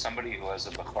Kahuna, then somebody who has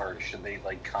a Bachar, should they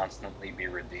constantly be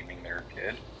redeeming their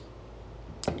kid?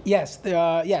 Yes, there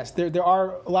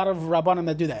are a lot of Rabbanim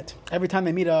that do that. Every time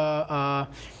they meet a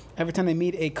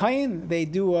Kayin, they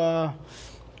do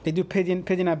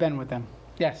Pidyon Aben with them.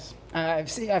 Yes, I've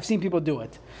seen people do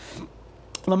it.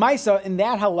 Lamaisa, in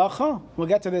that halacha, we'll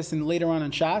get to this later on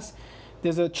in Shas,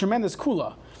 there's a tremendous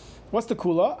kula. What's the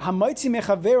kula? Hamaitzi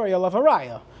mechaveraya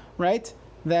lavaraya, right?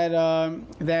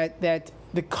 That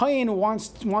the kohen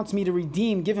wants me to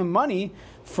redeem, give him money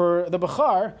for the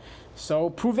bachar. So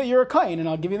prove that you're a kohen, and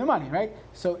I'll give you the money, right?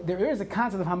 So there is a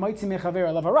concept of hamaitzi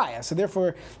mechavera lavaraya. So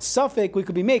therefore, suffik we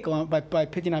could be makel by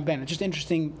pidyon aben. It's just an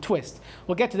interesting twist.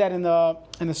 We'll get to that in the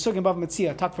sugya Bav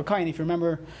Metzia, tak for kohen. If you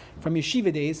remember from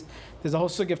yeshiva days, there's a whole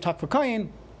sugya of tak for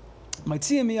kohen. That's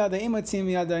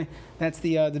the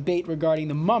debate regarding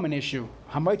the mammon issue.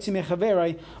 Okay,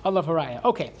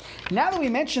 now that we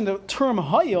mentioned the term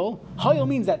hayil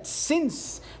means that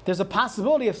since there's a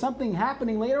possibility of something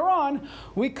happening later on,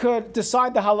 we could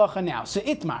decide the halacha now. So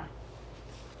itmar.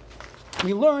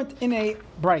 We learned in a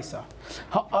brisa,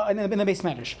 in the base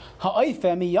medrash,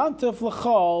 ha'oife mi yantif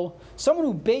l'chol, someone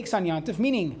who bakes on yantif,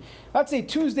 meaning, let's say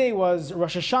Tuesday was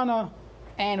Rosh Hashanah,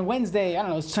 and Wednesday, I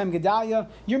don't know, it's Tzom Gedalia.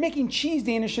 You're making cheese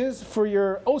danishes for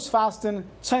your Os Fasten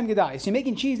Tzom Gedalia. So you're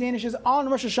making cheese danishes on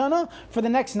Rosh Hashanah for the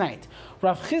next night.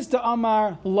 Rav Chisda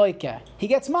Amar Loike. He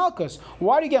gets malchus.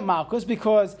 Why do you get malchus?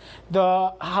 Because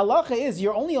the halacha is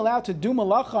you're only allowed to do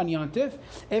malacha on Yontif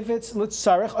if it's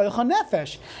Litzarech Oicha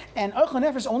Nefesh. And Oicha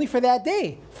Nefesh is only for that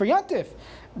day, for Yontif.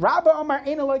 Rabba Amar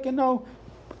Eina Loike, no,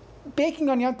 baking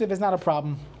on Yontif is not a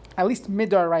problem, at least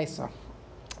midaraisa.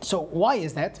 So why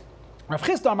is that? Rav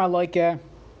Chisda Amar Loike,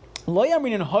 Lo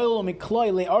Yamrin Hoil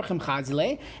Mikloi Le Archim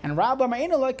Chazile, and Rabba Amar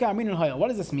Eina Loike Amrin Hoil. What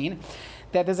does this mean?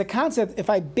 That there's a concept, if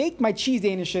I bake my cheese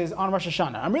danishes on Rosh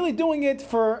Hashanah, I'm really doing it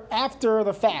for after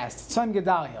the fast, Tzom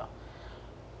Gedalia.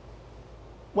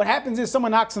 What happens is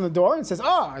someone knocks on the door and says,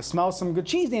 I smell some good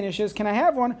cheese danishes, can I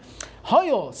have one?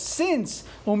 Hoyol, since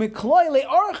if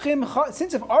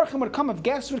Archim would come, if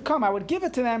guests would come, I would give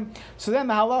it to them. So then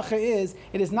the halacha is,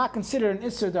 it is not considered an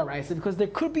Isser Daraisa, because there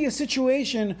could be a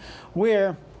situation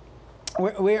where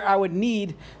I would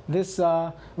need this,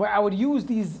 where I would use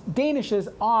these danishes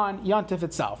on Yontif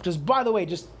itself. Just by the way,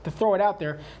 just to throw it out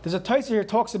there, there's a Taisa here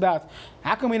talks about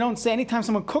how come we don't say anytime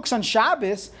someone cooks on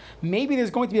Shabbos, maybe there's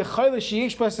going to be a chayla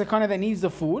sheyesh b'sakana that needs the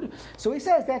food. So he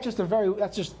says that's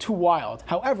just too wild.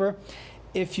 However,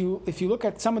 if you look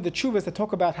at some of the tshuvas that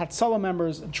talk about Hatzalah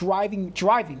members driving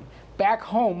back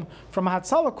home from a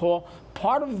Hatzalah call,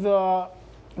 part of the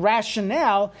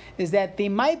rationale is that they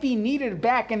might be needed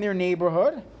back in their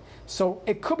neighborhood, so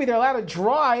it could be they're allowed to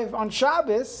drive on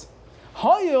Shabbos,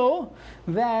 hoyel,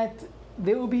 that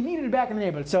they will be needed back in the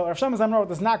neighborhood. So Rav Shlomo Zalman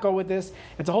does not go with this.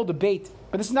 It's a whole debate,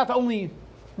 but this is not the only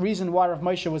reason why Rav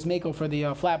Moshe was meko for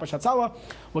the Flatbush Hatzalah.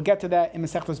 We'll get to that in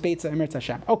Masechtas Beitza and Mirz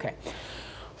Hashem. Okay,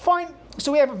 fine.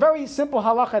 So we have a very simple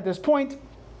halacha at this point.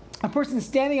 A person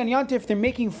standing on Yontif, they're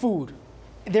making food.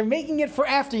 They're making it for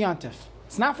after Yontif.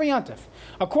 It's not for Yontif.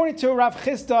 According to Rav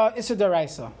Chisda, Isser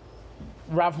Daraisa.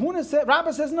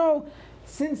 Rabba says no,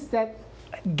 since that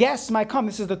guests might come,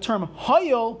 this is the term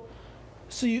Hoyol,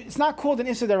 so it's not called an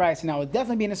Isser Daraisa. Now, it would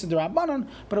definitely be an Isser Darabanan,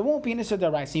 but it won't be an Isser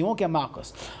Daraisa. You won't get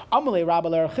Malchus. Amalei Rabba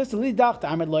Rav Chisda Lidachta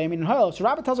Amid Lo Yamin Hoyol. So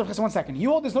Rabba tells Rav Chisda, 1 second,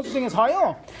 you hold there's no such thing as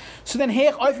Hoyol. So then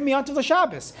Heich Oifim Yontif the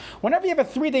Shabbos. Whenever you have a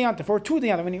 3-day Yontif or a 2-day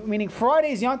Yontif, meaning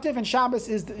Friday is Yontif and Shabbos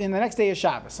is in the next day is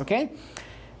Shabbos, okay?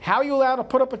 How are you allowed to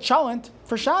put up a chalent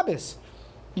for Shabbos?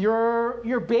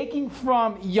 You're baking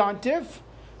from Yontif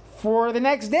for the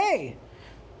next day.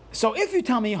 So if you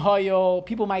tell me,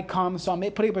 people might come, so I'm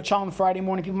putting up a chalent Friday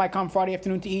morning, people might come Friday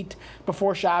afternoon to eat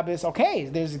before Shabbos. Okay,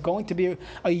 there's going to be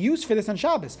a use for this on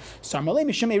Shabbos. So I made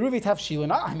Eruv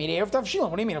Tavshilin.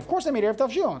 What do you mean? Of course I made Eruv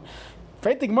Tavshilin.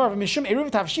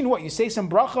 What? You say some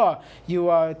bracha,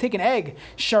 you take an egg,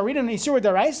 sharit and isur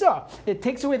daraisa. It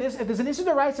takes away this. If there's an isur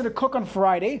daraisa to cook on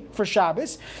Friday for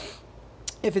Shabbos,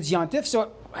 if it's Yontif,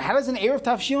 so how does an Erev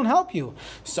Tavshilin help you?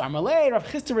 So Amalei, Rav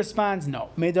Chisda responds,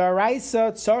 no.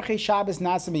 Midaraisa tzarchei Shabbos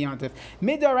nasa b'Yontif.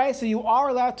 Midaraisa, you are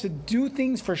allowed to do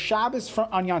things for Shabbos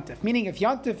on Yontif. Meaning, if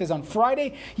Yontif is on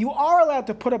Friday, you are allowed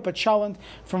to put up a chalent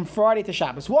from Friday to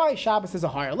Shabbos. Why? Shabbos is a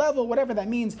higher level, whatever that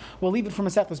means. We'll leave it for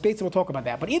Masechtas Beitza, we'll talk about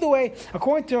that. But either way,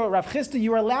 according to Rav Chisda,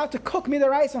 you are allowed to cook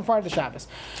Midaraisa on Friday to Shabbos.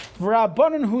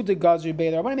 Rabbanan hu de gazri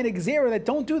be'er. Rabbanan made a gezerah that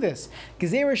don't do this.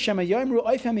 Gezerah shema yomru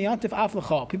oifem Yontif af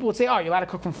l'chol. People would say, you're allowed to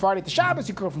cook from Friday to Shabbos,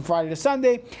 you cook from Friday to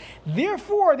Sunday.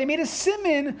 Therefore, they made a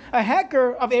siman, a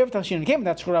hecker of Erev Tavshilin. Okay,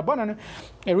 that's Rabbanan.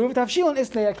 Erev Tavshilin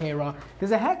is le'akera. There's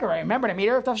a hecker, right? Remember, I made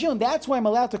Erev Tavshilin. That's why I'm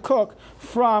allowed to cook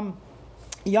from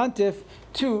Yontif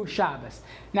to Shabbos.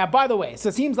 Now, by the way, so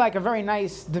it seems like a very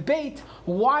nice debate.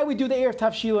 Why we do the Erev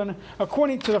Tavshilin?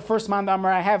 According to the first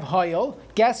mandamar, I have Hoyel.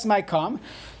 Guests might come.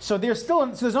 So there's no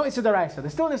Isser Daraisa.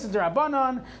 There's still an Isser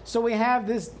Darabanan. So we have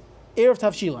this Erev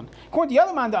Tavshilin. According to the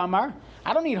other mandamar,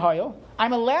 I don't need Hoyel.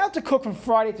 I'm allowed to cook from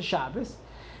Friday to Shabbos.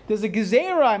 There's a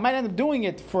gezerah, I might end up doing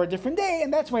it for a different day,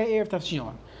 and that's why Erev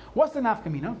Tavshilin. What's the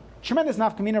nafkamina? Tremendous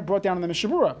nafkamina brought down in the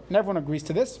Mishabura, and everyone agrees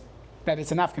to this, that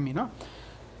it's a nafkamina.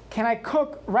 Can I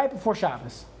cook right before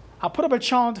Shabbos? I'll put up a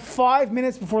chalent 5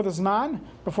 minutes before the Zman,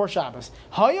 before Shabbos.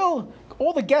 Hoyel,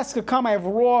 all the guests could come. I have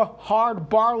raw, hard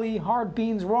barley, hard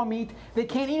beans, raw meat. They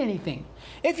can't eat anything.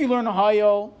 If you learn a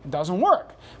Hoyel, it doesn't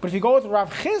work. But if you go with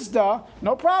Rav Chisda,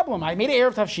 no problem. I made an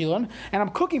Erev Tavshilin, and I'm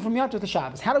cooking from Yontif to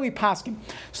Shabbos. How do we paskin?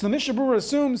 So the Mishnah Berurah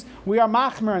assumes we are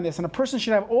machmer in this, and a person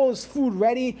should have all his food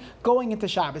ready going into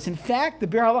Shabbos. In fact, the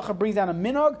Bir Halacha brings down a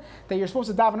minog that you're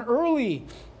supposed to daven early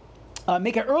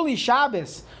make an early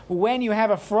Shabbos when you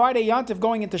have a Friday Yontif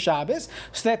going into Shabbos,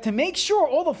 so that to make sure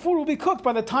all the food will be cooked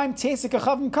by the time Tzesek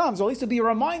HaChavim comes, or at least it'll be a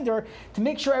reminder to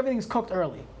make sure everything's cooked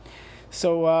early.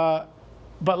 So,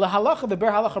 but lahalacha, the Ber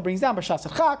Halacha brings down b'shas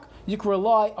chak, you can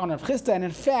rely on Rav Chisda, and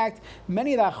in fact,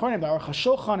 many of the Achronim, the Aruch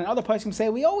HaShulchan and other places say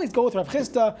we always go with Rav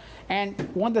Chisda, and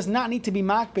one does not need to be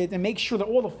makbid and make sure that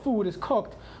all the food is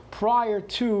cooked prior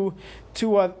to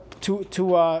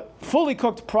fully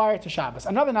cooked prior to Shabbos.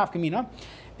 Another nafkamina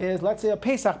is, let's say, a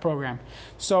Pesach program.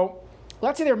 So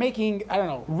let's say they're making, I don't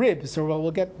know, ribs, or we'll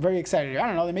get very excited here. I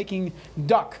don't know, they're making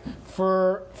duck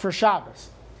for Shabbos.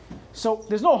 So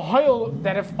there's no hoil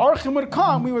that if Archim would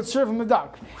come, we would serve him the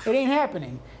duck. It ain't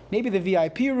happening. Maybe the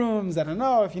VIP rooms, I don't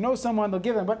know. If you know someone, they'll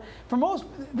give them. But for most,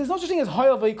 there's no such thing as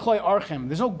hoil v'yikloi archim.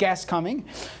 There's no guests coming.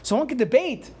 So one could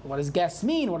debate, what does guests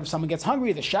mean? What if someone gets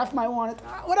hungry? The chef might want it.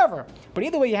 Whatever. But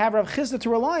either way, you have Rav Chisda to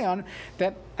rely on,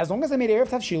 that as long as I made Erev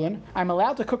Tavshilin, I'm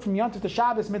allowed to cook from Yontif to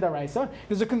Shabbos midaraisa.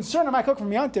 There's a concern I might cook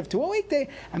from Yontif to a weekday.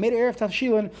 I made Erev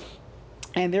Tavshilin,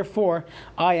 and therefore,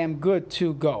 I am good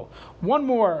to go. One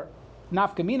more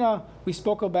nafkamina. We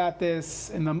spoke about this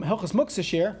in the Hilchos Muktzah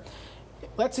share.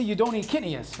 Let's say you don't eat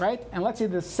kitnias, right? And let's say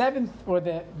the seventh, or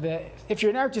the if you're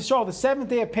in Eretz Yisrael, the seventh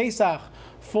day of Pesach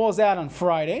falls out on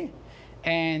Friday,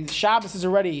 and Shabbos is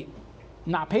already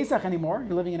not Pesach anymore.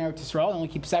 You're living in Eretz Yisrael, and only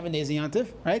keep 7 days of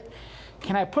Yontif, right?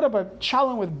 Can I put up a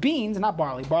chalent with beans, not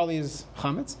barley? Barley is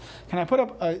chametz. Can I put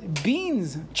up a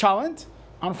beans chalent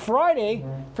on Friday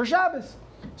for Shabbos?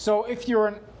 So if you're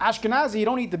an Ashkenazi, you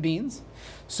don't eat the beans.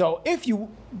 So if you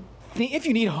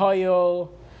need hoyel,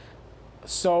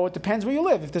 so it depends where you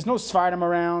live. If there's no Sfardim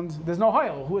around, there's no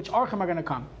hoyel. Which archim are going to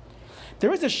come?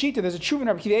 There is a shita, there's a tshuva in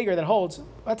Rabbi Akiva Eiger that holds,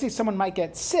 let's say someone might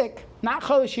get sick, not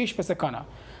chayli sheish b'sakana.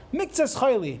 Miktzas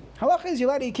chayli. Halacha is you're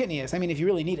allowed to eat kitnias. I mean, if you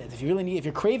really need it. If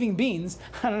you're craving beans,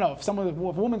 I don't know, if a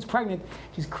woman's pregnant,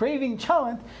 she's craving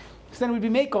chalent, so then it would be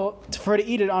makel for her to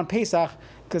eat it on Pesach,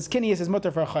 because kitnias is mutter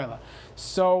for a chayla.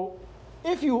 So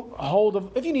if you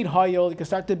need hoyel, you can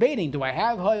start debating, do I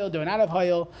have hoyel, do I not have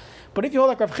hoyel? But if you hold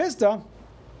like Rav Chisda,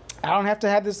 I don't have to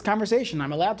have this conversation.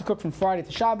 I'm allowed to cook from Friday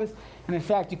to Shabbos, and in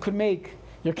fact, you could make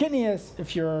your kitnias,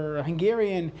 if you're a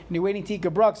Hungarian and you're waiting to eat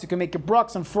gebrux, you can make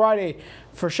gebrux on Friday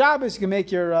for Shabbos. You can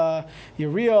make your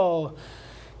real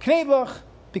knebach,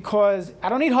 because I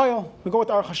don't need hoyel. We go with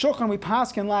Aruch HaShulchan, we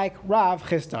paskin like Rav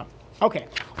Chisda. Okay,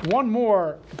 one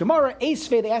more Gemara.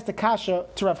 Esvei, they asked the kasha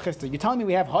to Rav Chisda. You're telling me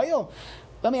we have hoyel?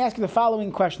 Let me ask you the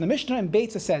following question. The Mishnah in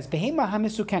Beitza says, Behema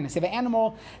hamisukenes. You have an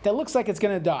animal that looks like it's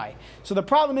going to die. So the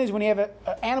problem is, when you have an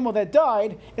animal that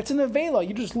died, it's an avela.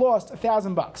 You just lost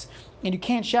 $1,000, and you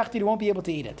can't shecht it. You won't be able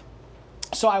to eat it.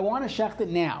 So I want to shecht it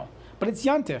now, but it's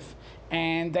Yontif,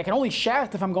 and I can only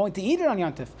shecht if I'm going to eat it on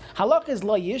Yontif. Halach is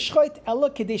lo yishchot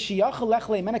ela kedei sheyachal lech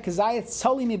leimena kazayis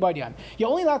tzali mibadyan. You're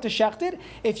only allowed to shecht it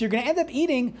if you're going to end up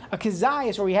eating a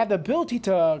kazayis, or you have the ability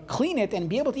to clean it and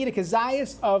be able to eat a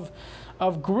kazayis of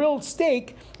grilled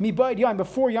steak mibadyan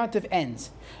before Yontif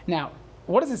ends. Now,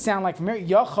 what does it sound like from here?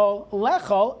 Yachal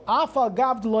lechal afal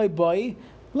gav d'loi boi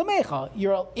lemechal.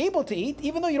 You're able to eat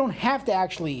even though you don't have to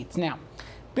actually eat. Now,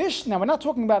 we're not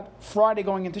talking about Friday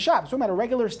going into Shabbos. We're talking about a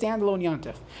regular standalone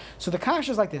Yontif. So the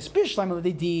kasha is like this. Bishlam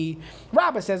l'didi.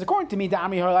 Rabbah says, according to me,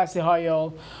 da'ami har'lasei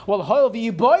hayol. Well, hayol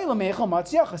v'yiboy l'meichel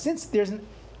matzyacha. Since there's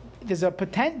the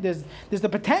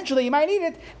potential that you might eat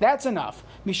it, that's enough.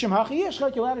 Mishum hachi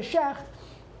yishchak, you're allowed to shecht.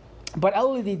 But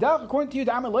according to you,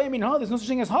 there's no such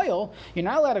thing as hayol. You're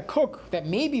not allowed to cook that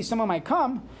maybe someone might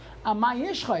come. Why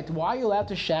are you allowed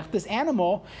to shecht this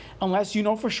animal unless you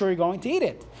know for sure you're going to eat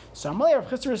it? So Amalei Rav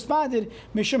Chisda responded,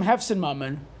 Mishum hefsin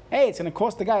mammon. Hey, it's going to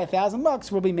cost the guy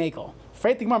 $1,000. We'll be makel.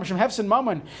 Freitig mammon, Mishum hefsin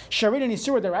mammon. Sharid and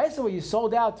Yisur deraisa, where you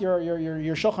sold out your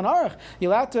Shulchan Aruch.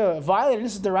 You're allowed to violate an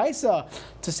Issa deraisa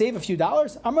to save a few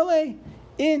dollars. Amalei,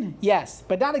 yes,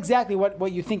 but not exactly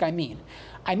what you think I mean.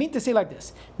 I mean to say like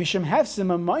this: Mishum hefsim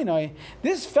amaynai.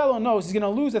 This fellow knows he's going to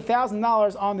lose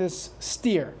 $1,000 on this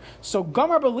steer. So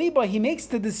Gamar Beliba, he makes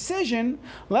the decision.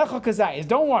 Lecha kazayis.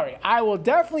 Don't worry, I will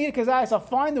definitely eat a kazayis. I'll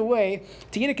find a way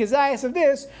to eat a kazayis of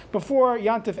this before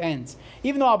Yontif ends.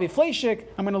 Even though I'll be fleishik,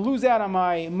 I'm going to lose out on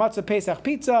my matzah Pesach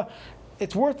pizza.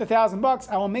 It's worth $1,000.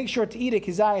 I will make sure to eat a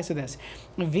kazayis of this.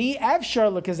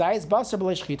 V'evshar lekazayis basar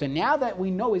b'leishchita. Now that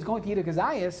we know he's going to eat a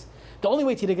kazayis, the only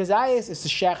way to eat a kazayis is to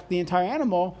shecht the entire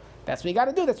animal. That's what you got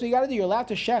to do. You're allowed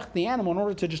to shecht the animal in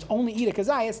order to just only eat a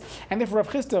kazayis. And therefore, Rav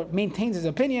Chisda maintains his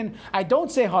opinion. I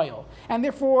don't say hayol. And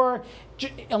therefore,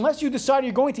 unless you decide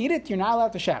you're going to eat it, you're not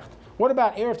allowed to shecht. What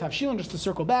about Erev Tavshilin? Just to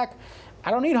circle back,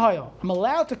 I don't need hayol. I'm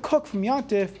allowed to cook from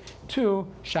Yontif to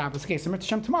Shabbos. Okay, so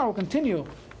tomorrow we'll continue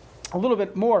a little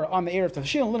bit more on the Erev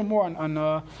Tashil, a little more on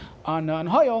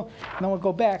Hoyel, and then we'll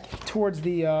go back towards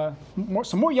the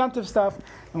some more Yantiv stuff,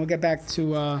 and we'll get back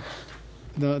to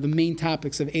the main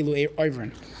topics of Elu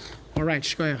Ivrin. All right,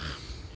 shkoyach.